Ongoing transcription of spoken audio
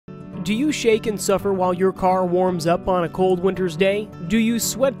Do you shake and suffer while your car warms up on a cold winter's day? Do you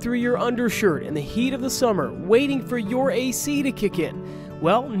sweat through your undershirt in the heat of the summer, waiting for your AC to kick in?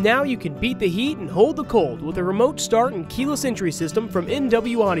 Well, now you can beat the heat and hold the cold with a remote start and keyless entry system from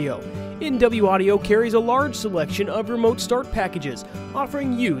NW Audio. NW Audio carries a large selection of remote start packages,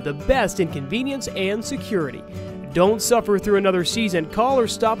 offering you the best in convenience and security. Don't suffer through another season. Call or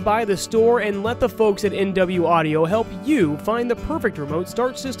stop by the store and let the folks at NW Audio help you find the perfect remote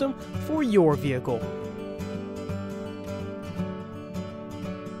start system for your vehicle.